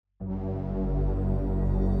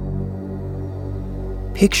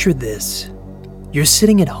Picture this. You're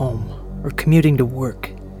sitting at home or commuting to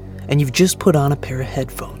work, and you've just put on a pair of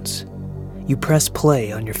headphones. You press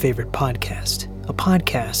play on your favorite podcast, a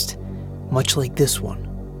podcast much like this one.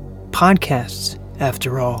 Podcasts,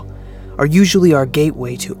 after all, are usually our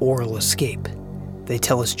gateway to oral escape. They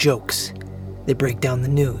tell us jokes. They break down the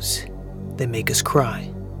news. They make us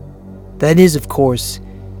cry. That is, of course,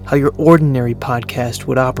 how your ordinary podcast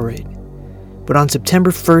would operate. But on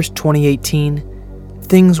September 1st, 2018,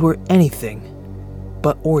 things were anything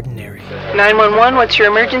but ordinary. 911, what's your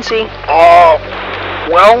emergency?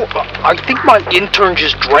 Well, I think my intern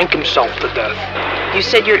just drank himself to death. You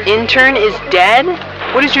said your intern is dead?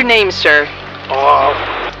 What is your name, sir?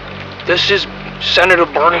 This is Senator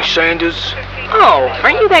Bernie Sanders. Oh,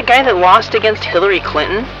 aren't you that guy that lost against Hillary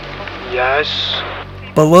Clinton? Yes.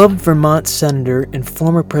 Beloved Vermont Senator and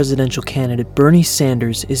former presidential candidate Bernie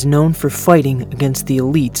Sanders is known for fighting against the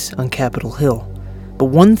elites on Capitol Hill. But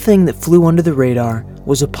one thing that flew under the radar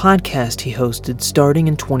was a podcast he hosted starting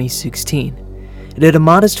in 2016. It had a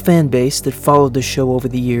modest fan base that followed the show over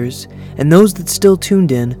the years, and those that still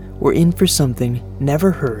tuned in were in for something never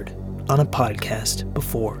heard on a podcast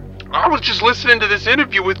before. I was just listening to this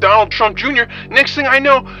interview with Donald Trump Jr. Next thing I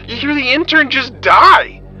know, you hear the intern just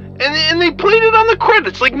die. And they played it on the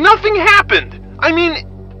credits like nothing happened. I mean,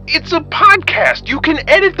 it's a podcast. You can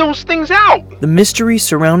edit those things out. The mystery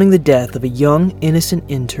surrounding the death of a young, innocent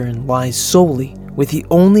intern lies solely with the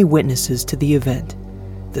only witnesses to the event,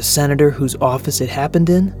 the senator whose office it happened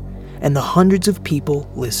in, and the hundreds of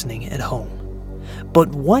people listening at home. But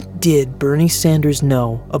what did Bernie Sanders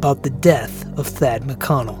know about the death of Thad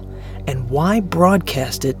McConnell, and why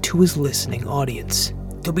broadcast it to his listening audience?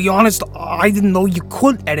 To be honest, I didn't know you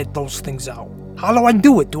could edit those things out. How do I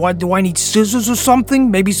do it? Do I need scissors or something?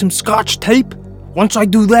 Maybe some scotch tape? Once I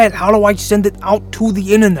do that, how do I send it out to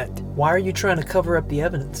the internet? Why are you trying to cover up the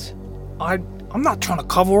evidence? I'm not trying to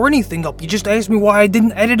cover anything up. You just asked me why I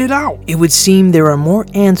didn't edit it out. It would seem there are more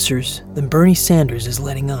answers than Bernie Sanders is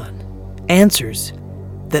letting on. Answers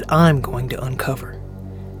that I'm going to uncover.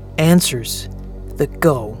 Answers that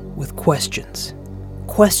go with questions.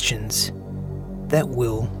 Questions that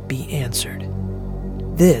will be answered.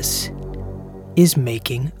 This is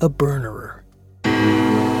Making a Bernerer.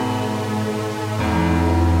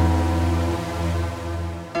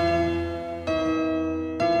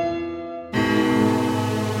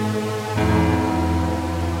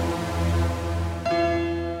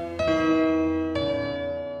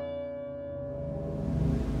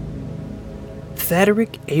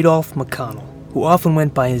 Thadderik Adolph McConnell, who often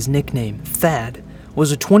went by his nickname Thad,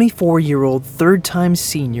 was a 24-year-old third-time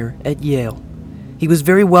senior at Yale. He was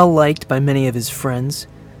very well liked by many of his friends,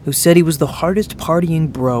 who said he was the hardest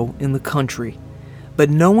partying bro in the country.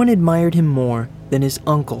 But no one admired him more than his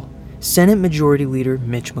uncle, Senate Majority Leader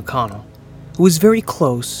Mitch McConnell, who was very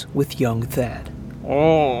close with young Thad.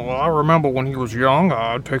 Oh, I remember when he was young,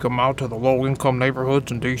 I'd take him out to the low-income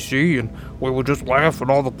neighborhoods in D.C., and we would just laugh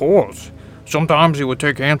at all the poors. Sometimes he would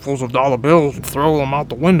take handfuls of dollar bills and throw them out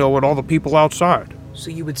the window at all the people outside. So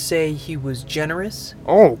you would say he was generous?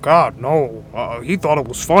 Oh, God, no. He thought it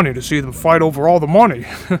was funny to see them fight over all the money.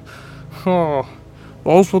 Oh,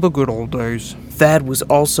 those were the good old days. Thad was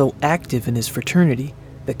also active in his fraternity,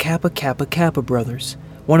 the Kappa Kappa Kappa Brothers,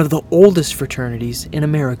 one of the oldest fraternities in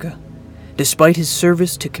America. Despite his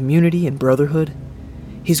service to community and brotherhood,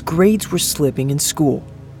 his grades were slipping in school,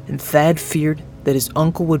 and Thad feared that his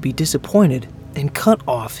uncle would be disappointed and cut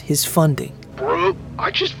off his funding. Bro,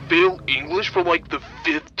 I just failed English for like the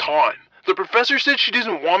 5th time. The professor said she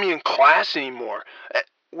doesn't want me in class anymore.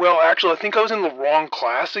 Well, actually, I think I was in the wrong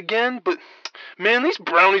class again, but man, these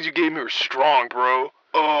brownies you gave me were strong, bro.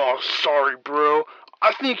 Oh, sorry, bro.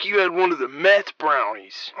 I think you had one of the meth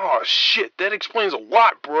brownies. Oh, shit, that explains a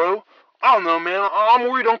lot, bro. I don't know, man. I'm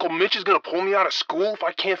worried Uncle Mitch is gonna pull me out of school if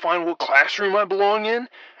I can't find what classroom I belong in.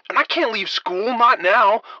 And I can't leave school, not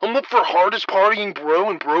now. I'm up for Hardest Partying Bro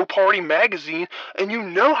and Bro Party magazine, and you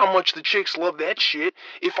know how much the chicks love that shit.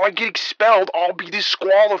 If I get expelled, I'll be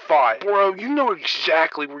disqualified. Bro, you know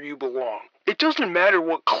exactly where you belong. It doesn't matter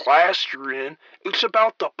what class you're in. It's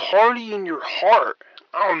about the party in your heart.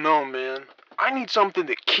 I don't know, man. I need something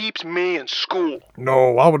that keeps me in school.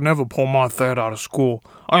 No, I would never pull my Thad out of school.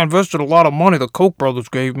 I invested a lot of money the Koch brothers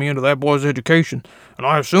gave me into that boy's education, and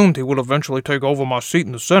I assumed he would eventually take over my seat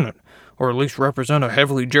in the Senate, or at least represent a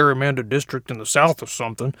heavily gerrymandered district in the South or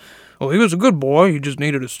something. Well, he was a good boy, he just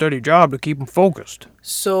needed a steady job to keep him focused.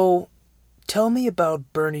 So, tell me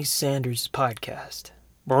about Bernie Sanders' podcast.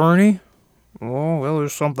 Bernie? Oh, well,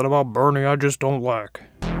 there's something about Bernie I just don't like.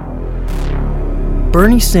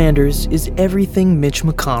 Bernie Sanders is everything Mitch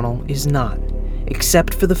McConnell is not.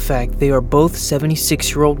 except for the fact they are both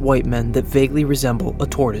 76-year-old white men that vaguely resemble a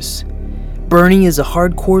tortoise. Bernie is a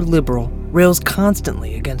hardcore liberal, rails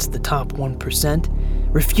constantly against the top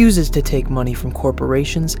 1%, refuses to take money from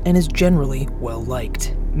corporations, and is generally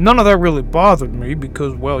well-liked. None of that really bothered me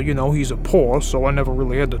because, well, you know, he's a poor, so I never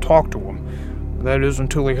really had to talk to him. That is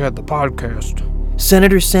until he had the podcast.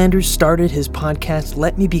 Senator Sanders started his podcast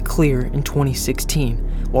Let Me Be Clear in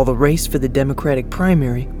 2016, while the race for the Democratic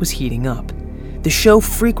primary was heating up. The show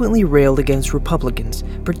frequently railed against Republicans,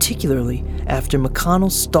 particularly after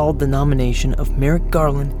McConnell stalled the nomination of Merrick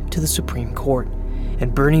Garland to the Supreme Court,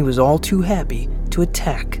 and Bernie was all too happy to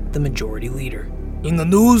attack the majority leader. In the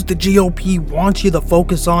news the GOP wants you to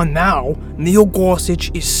focus on now, Neil Gorsuch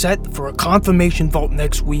is set for a confirmation vote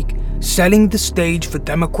next week, setting the stage for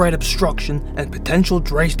Democrat obstruction and potential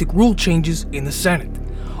drastic rule changes in the Senate.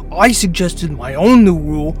 I suggested my own new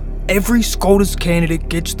rule: every SCOTUS candidate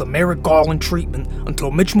gets the Merrick Garland treatment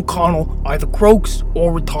until Mitch McConnell either croaks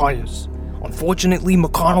or retires. Unfortunately,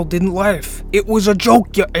 McConnell didn't laugh. It was a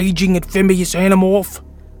joke, you aging amphibious animorph.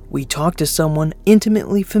 We talked to someone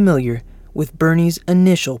intimately familiar with Bernie's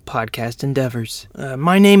initial podcast endeavors.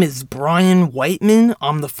 My name is Brian Whiteman.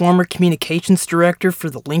 I'm the former communications director for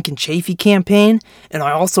the Lincoln Chafee campaign, and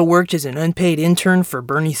I also worked as an unpaid intern for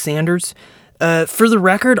Bernie Sanders. For the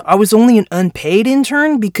record, I was only an unpaid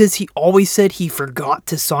intern because he always said he forgot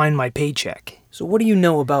to sign my paycheck. So what do you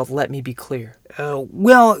know about Let Me Be Clear?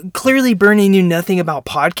 Well, clearly Bernie knew nothing about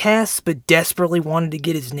podcasts, but desperately wanted to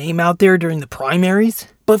get his name out there during the primaries.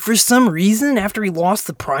 But for some reason, after he lost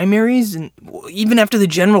the primaries, and even after the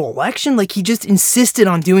general election, he just insisted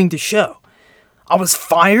on doing the show. I was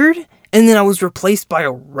fired, and then I was replaced by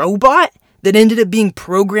a robot that ended up being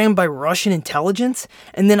programmed by Russian intelligence,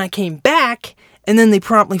 and then I came back, and then they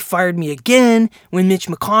promptly fired me again when Mitch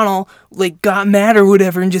McConnell, got mad or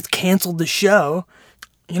whatever and just canceled the show.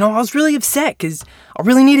 I was really upset because I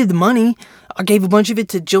really needed the money. I gave a bunch of it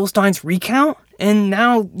to Jill Stein's recount, and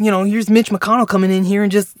now, here's Mitch McConnell coming in here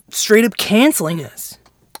and just straight up canceling us.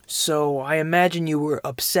 So I imagine you were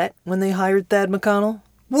upset when they hired Thad McConnell?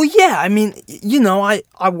 Well, yeah,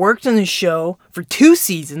 I worked on the show for 2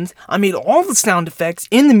 seasons. I made all the sound effects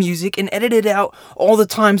in the music and edited out all the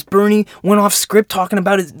times Bernie went off script talking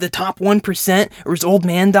about the top 1% or his old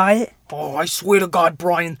man diet. Oh, I swear to God,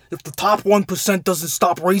 Brian, if the top 1% doesn't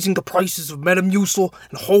stop raising the prices of Metamucil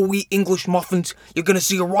and whole wheat English muffins, you're gonna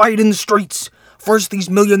see a riot in the streets. First, these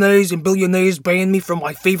millionaires and billionaires banned me from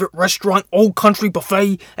my favorite restaurant, Old Country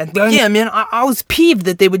Buffet, and then... Yeah, man, I was peeved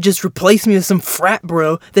that they would just replace me with some frat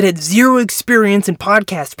bro that had zero experience in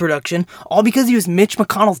podcast production, all because he was Mitch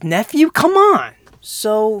McConnell's nephew? Come on!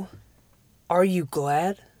 So, are you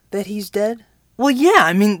glad that he's dead? Well,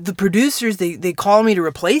 yeah, the producers, they call me to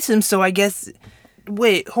replace him, so I guess...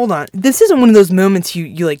 Wait, hold on. This isn't one of those moments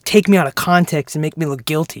you take me out of context and make me look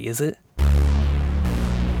guilty, is it?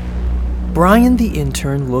 Brian the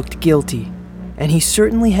intern looked guilty, and he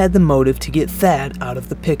certainly had the motive to get Thad out of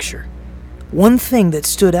the picture. One thing that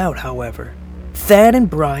stood out, however, Thad and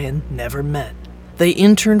Brian never met. They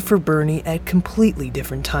interned for Bernie at completely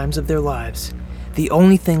different times of their lives. The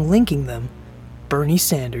only thing linking them, Bernie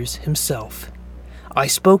Sanders himself. I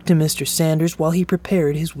spoke to Mr. Sanders while he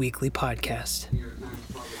prepared his weekly podcast.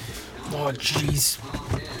 Oh, jeez.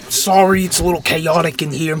 Sorry, it's a little chaotic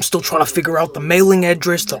in here. I'm still trying to figure out the mailing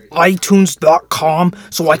address to iTunes.com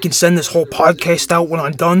so I can send this whole podcast out when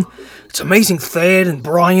I'm done. It's amazing Thad and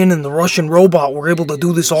Brian and the Russian robot were able to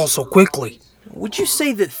do this all so quickly. Would you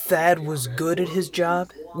say that Thad was good at his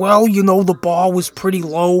job? Well, the bar was pretty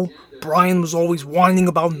low. Brian was always whining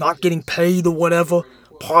about not getting paid or whatever.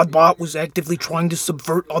 Podbot was actively trying to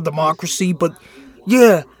subvert our democracy, but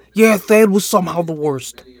yeah, Thad was somehow the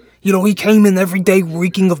worst. He came in every day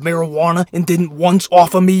reeking of marijuana and didn't once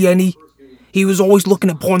offer me any. He was always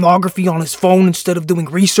looking at pornography on his phone instead of doing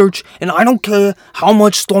research, and I don't care how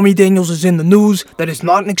much Stormy Daniels is in the news, that is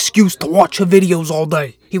not an excuse to watch her videos all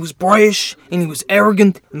day. He was brash, and he was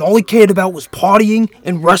arrogant, and all he cared about was partying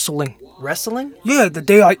and wrestling. Wrestling? Yeah, the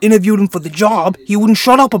day I interviewed him for the job, he wouldn't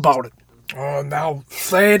shut up about it. Now,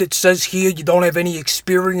 Thad, it says here you don't have any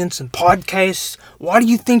experience in podcasts. Why do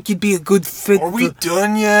you think you'd be a good fit? Are we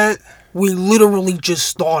done yet? We literally just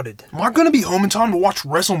started. Am I gonna be home in time to watch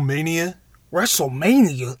WrestleMania?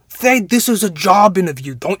 WrestleMania? Thad, this is a job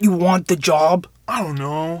interview. Don't you want the job? I don't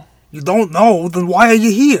know. You don't know? Then why are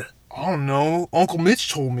you here? I don't know. Uncle Mitch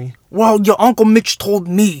told me. Well, your Uncle Mitch told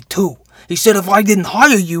me, too. He said if I didn't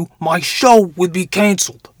hire you, my show would be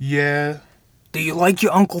canceled. Yeah. Do you like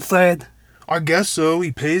your Uncle Thad? I guess so.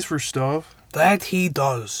 He pays for stuff. That he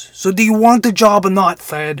does. So do you want the job or not,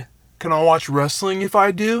 Thad? Can I watch wrestling if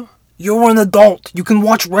I do? You're an adult. You can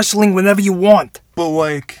watch wrestling whenever you want. But,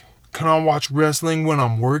 like, can I watch wrestling when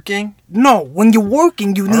I'm working? No, when you're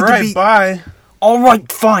working, you need to be... Alright, bye.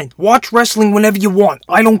 Alright, fine. Watch wrestling whenever you want.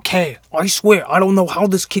 I don't care. I swear, I don't know how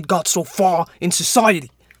this kid got so far in society.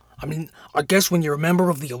 I mean, I guess when you're a member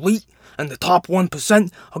of the elite, and the top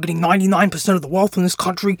 1% are getting 99% of the wealth in this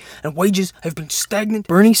country, and wages have been stagnant.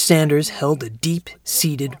 Bernie Sanders held a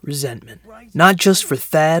deep-seated resentment, not just for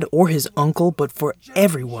Thad or his uncle, but for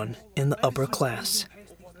everyone in the upper class.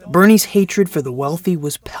 Bernie's hatred for the wealthy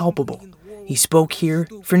was palpable. He spoke here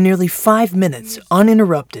for nearly 5 minutes,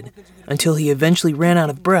 uninterrupted, until he eventually ran out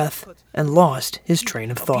of breath and lost his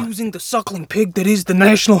train of thought. Abusing the suckling pig that is the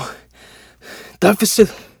national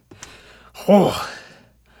deficit. Oh,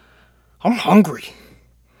 I'm hungry.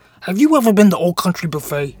 Have you ever been to Old Country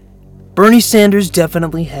Buffet? Bernie Sanders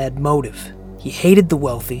definitely had motive. He hated the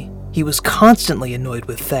wealthy, he was constantly annoyed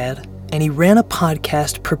with Thad, and he ran a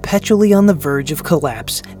podcast perpetually on the verge of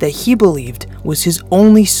collapse that he believed was his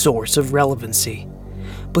only source of relevancy.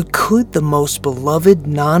 But could the most beloved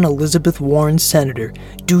non-Elizabeth Warren senator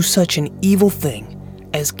do such an evil thing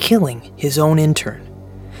as killing his own intern?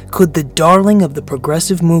 Could the darling of the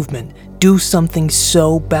progressive movement do something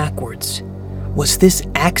so backwards? Was this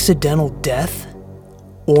accidental death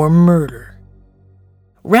or murder?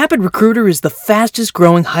 Rapid Recruiter is the fastest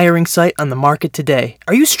growing hiring site on the market today.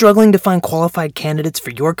 Are you struggling to find qualified candidates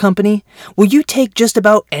for your company? Will you take just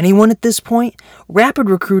about anyone at this point?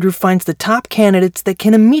 Rapid Recruiter finds the top candidates that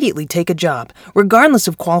can immediately take a job, regardless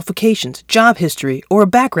of qualifications, job history, or a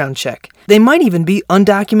background check. They might even be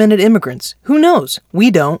undocumented immigrants. Who knows?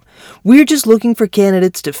 We don't. We're just looking for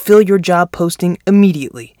candidates to fill your job posting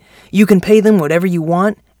immediately. You can pay them whatever you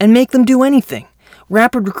want and make them do anything.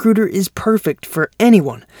 Rapid Recruiter is perfect for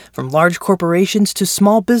anyone, from large corporations to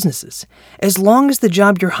small businesses, as long as the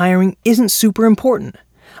job you're hiring isn't super important.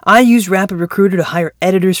 I use Rapid Recruiter to hire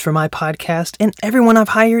editors for my podcast, and everyone I've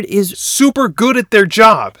hired is super good at their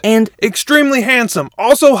job. And extremely handsome.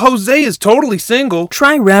 Also, Jose is totally single.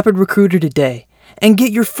 Try Rapid Recruiter today, and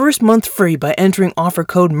get your first month free by entering offer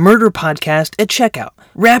code MURDERPODCAST at checkout.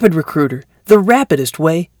 Rapid Recruiter, the rapidest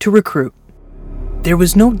way to recruit. There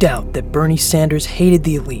was no doubt that Bernie Sanders hated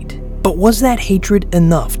the elite, but was that hatred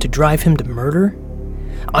enough to drive him to murder?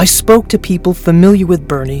 I spoke to people familiar with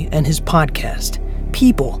Bernie and his podcast,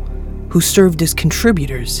 people who served as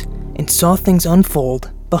contributors and saw things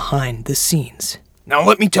unfold behind the scenes. Now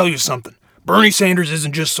let me tell you something. Bernie Sanders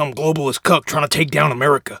isn't just some globalist cuck trying to take down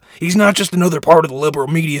America. He's not just another part of the liberal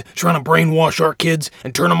media trying to brainwash our kids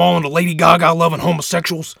and turn them all into Lady Gaga-loving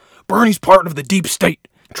homosexuals. Bernie's part of the deep state,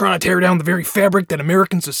 trying to tear down the very fabric that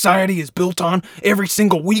American society is built on every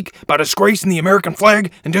single week by disgracing the American flag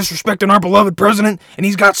and disrespecting our beloved president, and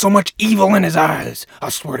he's got so much evil in his eyes. I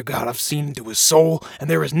swear to God, I've seen into his soul, and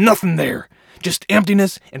there is nothing there. Just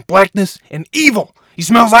emptiness and blackness and evil. He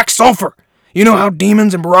smells like sulfur. You know how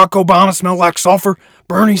demons and Barack Obama smell like sulfur?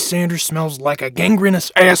 Bernie Sanders smells like a gangrenous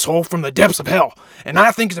asshole from the depths of hell, and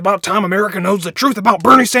I think it's about time America knows the truth about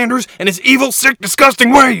Bernie Sanders and his evil, sick,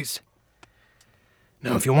 disgusting ways.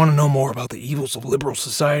 Now, if you want to know more about the evils of liberal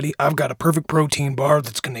society, I've got a perfect protein bar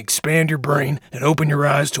that's going to expand your brain and open your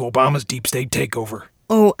eyes to Obama's deep state takeover.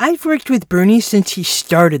 Oh, I've worked with Bernie since he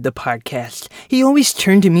started the podcast. He always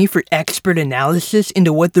turned to me for expert analysis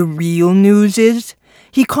into what the real news is.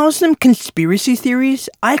 He calls them conspiracy theories.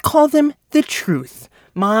 I call them the truth.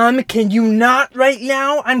 Mom, can you not right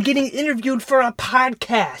now? I'm getting interviewed for a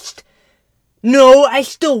podcast. No, I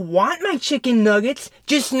still want my chicken nuggets,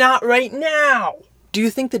 just not right now. Do you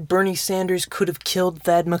think that Bernie Sanders could have killed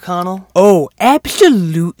Thad McConnell? Oh,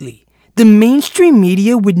 absolutely. The mainstream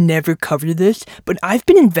media would never cover this, but I've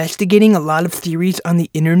been investigating a lot of theories on the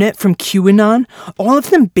internet from QAnon. All of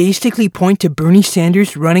them basically point to Bernie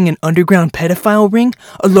Sanders running an underground pedophile ring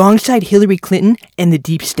alongside Hillary Clinton and the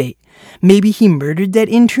deep state. Maybe he murdered that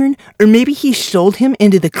intern, or maybe he sold him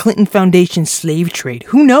into the Clinton Foundation slave trade.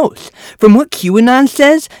 Who knows? From what QAnon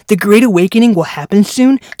says, the Great Awakening will happen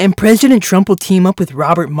soon, and President Trump will team up with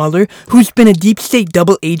Robert Mueller, who's been a deep state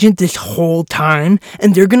double agent this whole time,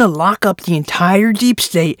 and they're gonna lock up the entire deep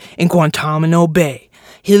state in Guantanamo Bay.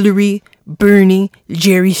 Hillary, Bernie,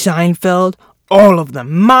 Jerry Seinfeld, all of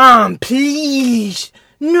them. Mom, please!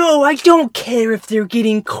 No, I don't care if they're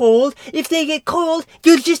getting cold. If they get cold,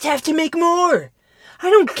 you'll just have to make more.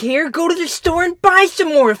 I don't care. Go to the store and buy some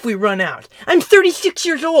more if we run out. I'm 36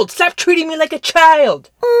 years old. Stop treating me like a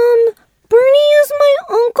child. Bernie is my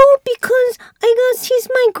uncle because I guess he's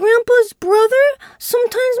my grandpa's brother.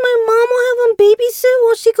 Sometimes my mom will have him babysit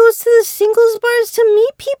while she goes to the singles bars to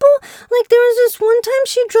meet people. Like there was this one time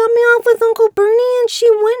she dropped me off with Uncle Bernie and she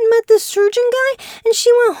went and met this surgeon guy, and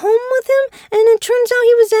she went home with him, and it turns out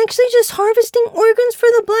he was actually just harvesting organs for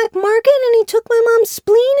the black market, and he took my mom's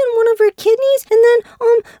spleen and one of her kidneys, and then,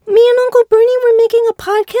 me and Uncle Bernie were making a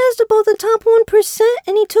podcast about the top 1%,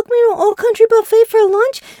 and he took me to Old Country Buffet for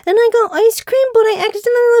lunch, and I got ice cream, but I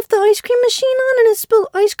accidentally left the ice cream machine on, and it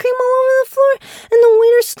spilled ice cream all over the floor, and the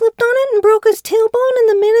waiter slipped on it and broke his tailbone, and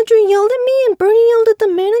the manager yelled at me, and Bernie yelled at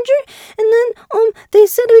the manager, and then, they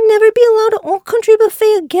said we'd never be allowed at Old Country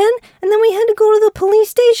Buffet again, and then we had to go to the police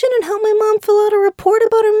station and help my mom fill out a report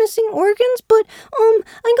about her missing organs, but,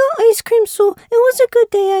 I got ice cream, so it was a good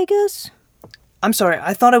day, I guess. I'm sorry,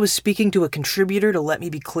 I thought I was speaking to a contributor to let me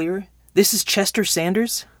be clear. This is Chester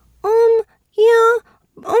Sanders? Yeah.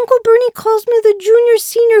 Uncle Bernie calls me the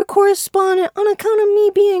junior-senior correspondent on account of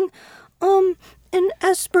me being, an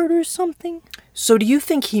expert or something. So do you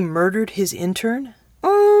think he murdered his intern?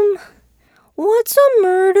 What's a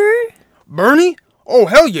murder? Bernie? Oh,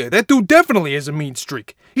 hell yeah, that dude definitely has a mean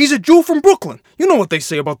streak. He's a Jew from Brooklyn. You know what they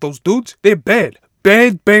say about those dudes. They're bad.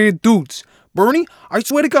 Bad dudes. Bernie, I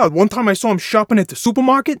swear to God, one time I saw him shopping at the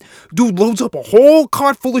supermarket. Dude loads up a whole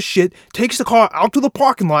cart full of shit, takes the car out to the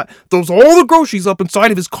parking lot, throws all the groceries up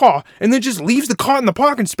inside of his car, and then just leaves the cart in the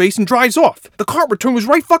parking space and drives off. The cart return was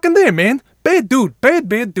right fucking there, man. Bad dude. Bad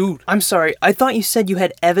dude. I'm sorry, I thought you said you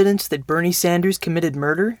had evidence that Bernie Sanders committed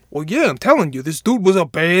murder? Well, yeah, I'm telling you, this dude was a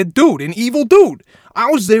bad dude, an evil dude. I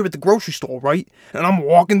was there at the grocery store, right? And I'm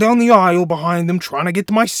walking down the aisle behind them, trying to get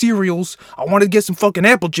to my cereals. I wanted to get some fucking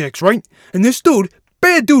Apple Jacks, right? And this dude,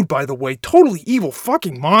 bad dude, by the way, totally evil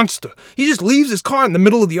fucking monster. He just leaves his car in the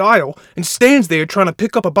middle of the aisle and stands there trying to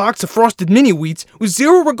pick up a box of Frosted Mini Wheats with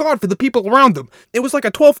zero regard for the people around him. It was like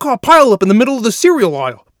a 12-car pileup in the middle of the cereal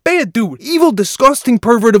aisle. Bad dude. Evil, disgusting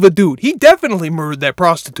pervert of a dude. He definitely murdered that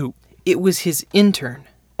prostitute. It was his intern.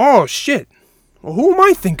 Oh, shit. Well, who am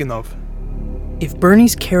I thinking of? If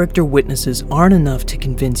Bernie's character witnesses aren't enough to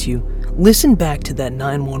convince you, listen back to that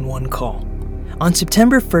 911 call. On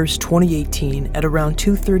September 1st, 2018, at around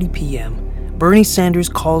 2:30 p.m., Bernie Sanders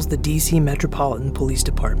calls the D.C. Metropolitan Police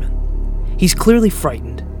Department. He's clearly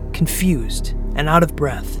frightened, confused, and out of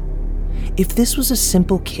breath. If this was a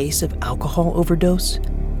simple case of alcohol overdose,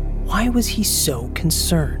 why was he so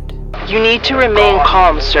concerned? You need to remain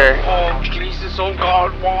calm, sir. Oh, Jesus, oh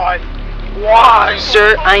God, why? Why?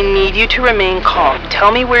 Sir, I need you to remain calm.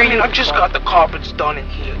 Tell me where I just got the carpets done in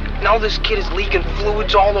here. Now this kid is leaking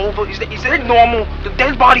fluids all over. Is that normal? Do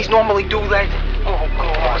dead bodies normally do that? Oh,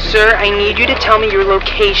 God. Sir, I need you to tell me your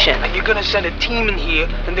location. And you're gonna send a team in here,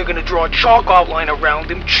 and they're gonna draw a chalk outline around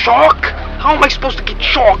him. Chalk? How am I supposed to get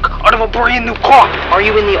chalk out of a brand new car? Are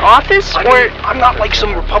you in the office, I'm not like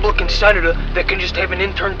some Republican senator that can just have an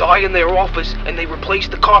intern die in their office, and they replace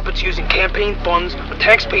the carpets using campaign funds or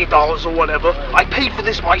taxpayer dollars or whatever. I paid for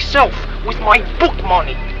this myself, with my book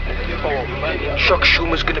money. Oh, man, Chuck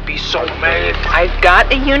Schumer's gonna be so mad. I've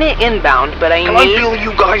got a unit inbound, but Can I bill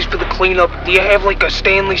you guys for the cleanup? Do you have like a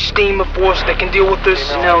Stanley steamer force that can deal with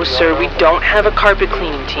this? No, sir, we don't have a carpet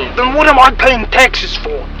cleaning team. Then what am I paying taxes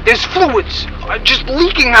for? There's fluids just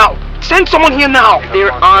leaking out. Send someone here now.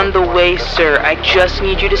 They're on the way, sir. I just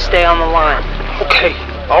need you to stay on the line. Okay,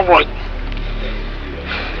 alright.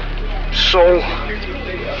 So,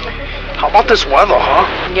 how about this weather,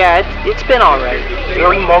 huh? Yeah, it's been alright.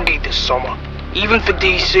 Very muggy this summer. Even for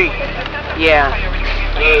DC. Yeah.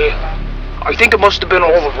 Yeah. I think it must have been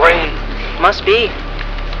all the rain. Must be.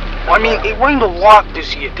 I mean, it rained a lot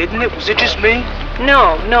this year, didn't it? Was it just me?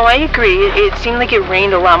 No, I agree. It seemed like it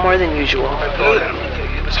rained a lot more than usual.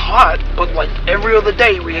 Yeah, it was hot, but like every other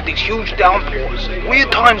day we had these huge downpours.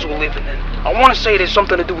 Weird times we're living in. I want to say it has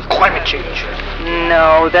something to do with climate change.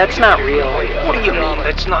 No, that's not real. What do you mean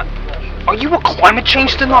that's not? Are you a climate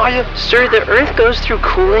change denier? Sir, the Earth goes through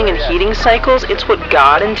cooling and heating cycles. It's what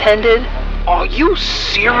God intended. Are you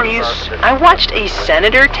serious? I watched a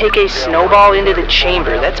senator take a snowball into the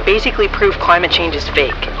chamber. That's basically proof climate change is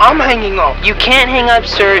fake. I'm hanging up. You can't hang up,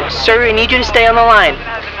 sir. Sir, I need you to stay on the line.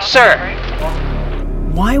 Sir.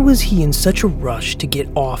 Why was he in such a rush to get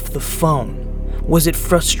off the phone? Was it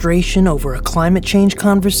frustration over a climate change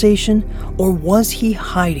conversation, or was he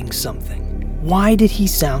hiding something? Why did he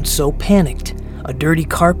sound so panicked? A dirty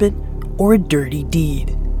carpet or a dirty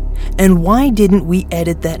deed? And why didn't we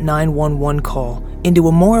edit that 911 call into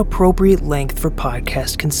a more appropriate length for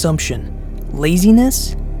podcast consumption?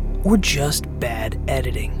 Laziness or just bad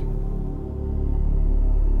editing?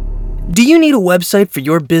 Do you need a website for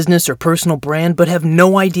your business or personal brand but have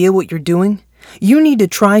no idea what you're doing? You need to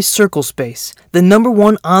try CircleSpace, the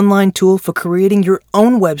 #1 online tool for creating your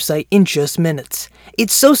own website in just minutes.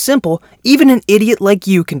 It's so simple, even an idiot like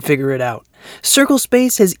you can figure it out.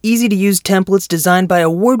 CircleSpace has easy-to-use templates designed by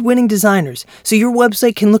award-winning designers, so your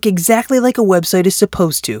website can look exactly like a website is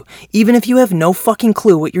supposed to, even if you have no fucking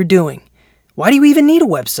clue what you're doing. Why do you even need a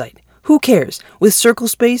website? Who cares? With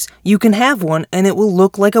CircleSpace, you can have one and it will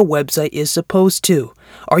look like a website is supposed to.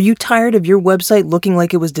 Are you tired of your website looking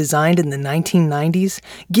like it was designed in the 1990s?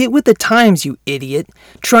 Get with the times, you idiot.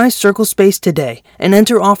 Try CircleSpace today and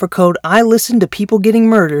enter offer code I listen to people getting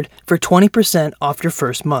murdered for 20% off your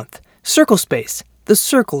first month. CircleSpace, the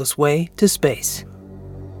circleless way to space.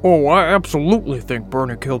 Oh, I absolutely think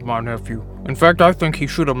Bernie killed my nephew. In fact, I think he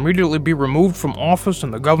should immediately be removed from office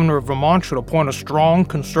and the governor of Vermont should appoint a strong,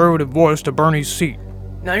 conservative voice to Bernie's seat.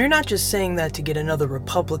 Now, you're not just saying that to get another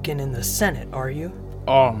Republican in the Senate, are you?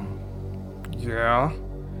 Yeah.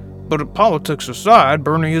 But politics aside,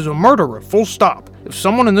 Bernie is a murderer, full stop. If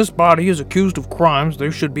someone in this body is accused of crimes, they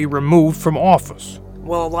should be removed from office.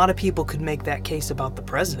 Well, a lot of people could make that case about the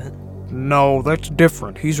president. No, that's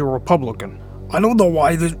different. He's a Republican. I don't know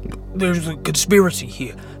why there's a conspiracy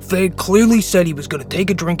here. Thad clearly said he was gonna take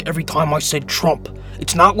a drink every time I said Trump.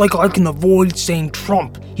 It's not like I can avoid saying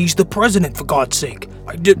Trump. He's the president, for God's sake.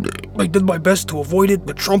 I did my best to avoid it,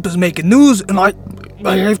 but Trump is making news, and I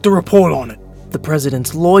have to report on it. The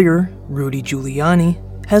president's lawyer, Rudy Giuliani,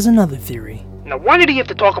 has another theory. Now, why did he have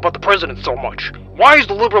to talk about the president so much? Why is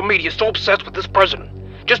the liberal media so obsessed with this president?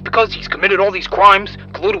 Just because he's committed all these crimes,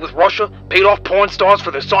 colluded with Russia, paid off porn stars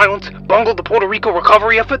for their silence, bungled the Puerto Rico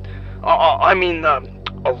recovery effort?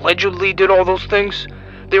 Allegedly did all those things?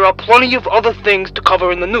 There are plenty of other things to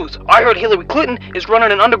cover in the news. I heard Hillary Clinton is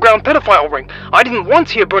running an underground pedophile ring. I didn't once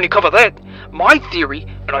hear Bernie cover that. My theory,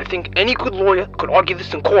 and I think any good lawyer could argue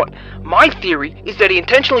this in court, my theory is that he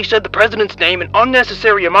intentionally said the president's name an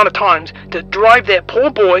unnecessary amount of times to drive that poor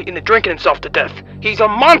boy into drinking himself to death. He's a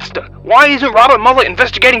monster. Why isn't Robert Mueller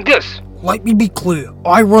investigating this? Let me be clear.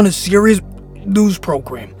 I run a serious news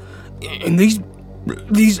program, and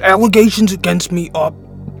these allegations against me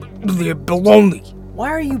they're baloney. Why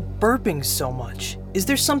are you burping so much? Is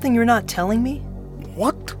there something you're not telling me?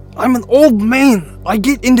 What? I'm an old man. I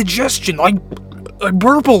get indigestion. I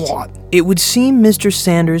burp a lot. It would seem Mr.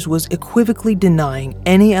 Sanders was equivocally denying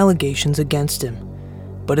any allegations against him.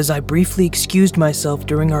 But as I briefly excused myself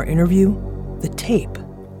during our interview, the tape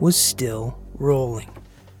was still rolling.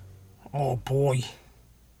 Oh boy.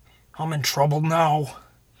 I'm in trouble now.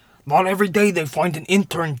 Not every day they find an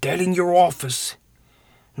intern dead in your office.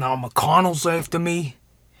 Now McConnell's after me.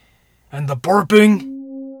 And the burping.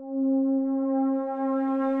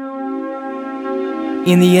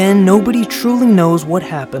 In the end, nobody truly knows what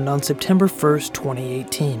happened on September 1st,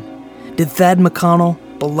 2018. Did Thad McConnell,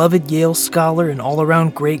 beloved Yale scholar and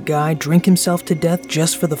all-around great guy, drink himself to death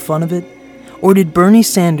just for the fun of it? Or did Bernie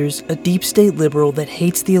Sanders, a deep state liberal that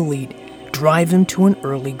hates the elite, drive him to an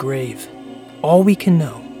early grave? All we can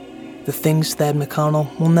know, the things Thad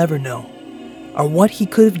McConnell will never know, are what he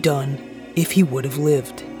could have done if he would have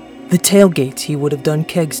lived. The tailgates he would have done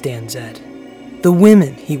keg stands at. The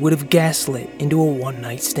women he would have gaslit into a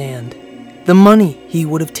one-night stand. The money he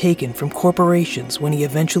would have taken from corporations when he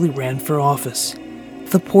eventually ran for office.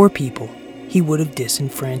 The poor people he would have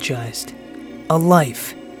disenfranchised. A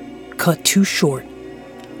life cut too short,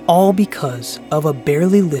 all because of a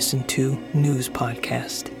barely listened to news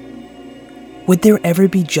podcast. Would there ever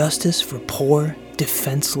be justice for poor,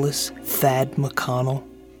 defenseless Thad McConnell?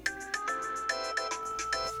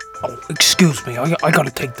 Oh, excuse me, I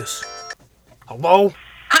gotta take this. Hello?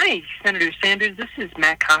 Hi, Senator Sanders. This is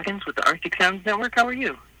Matt Coggins with the Arctic Sounds Network. How are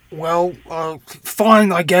you? Well,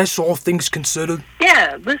 fine, I guess, all things considered.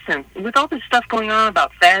 Yeah, listen, with all this stuff going on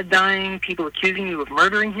about Thad dying, people accusing you of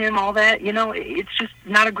murdering him, all that, it's just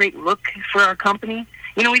not a great look for our company.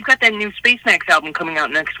 We've got that new Space Max album coming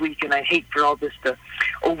out next week, and I hate for all this to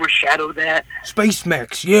overshadow that. Space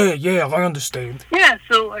Max, yeah, I understand. Yeah,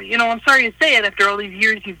 so, I'm sorry to say it after all these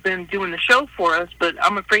years you've been doing the show for us, but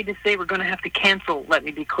I'm afraid to say we're going to have to cancel, let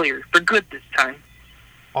me be clear, for good this time.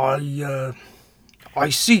 I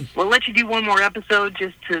see. We'll let you do one more episode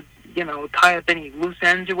just to, tie up any loose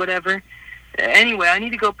ends or whatever. Anyway, I need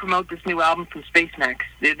to go promote this new album from Space Max.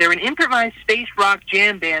 They're an improvised space rock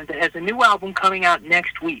jam band that has a new album coming out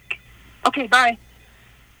next week. Okay, bye.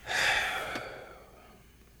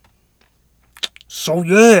 So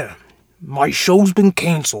yeah, my show's been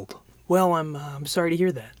canceled. Well, I'm sorry to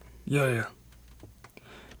hear that. Yeah.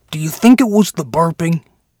 Do you think it was the burping?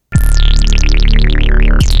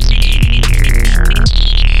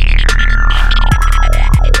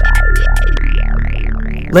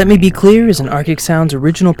 Let Me Be Clear is an Arctic Sounds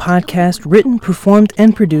original podcast written, performed,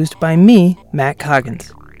 and produced by me, Matt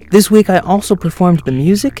Coggins. This week I also performed the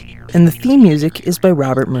music, and the theme music is by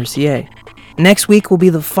Robert Mercier. Next week will be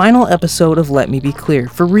the final episode of Let Me Be Clear,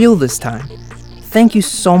 for real this time. Thank you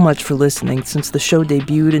so much for listening. Since the show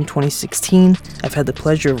debuted in 2016, I've had the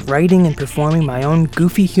pleasure of writing and performing my own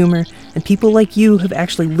goofy humor, and people like you have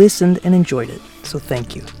actually listened and enjoyed it, so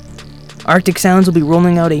thank you. Arctic Sounds will be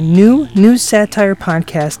rolling out a new news satire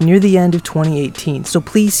podcast near the end of 2018, so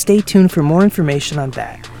please stay tuned for more information on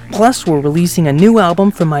that. Plus, we're releasing a new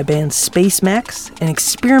album from my band Space Max, an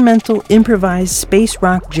experimental improvised space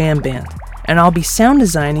rock jam band. And I'll be sound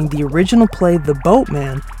designing the original play The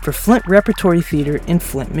Boatman for Flint Repertory Theater in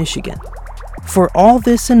Flint, Michigan. For all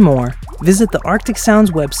this and more, visit the Arctic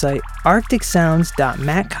Sounds website,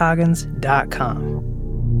 arcticsounds.mattcoggins.com.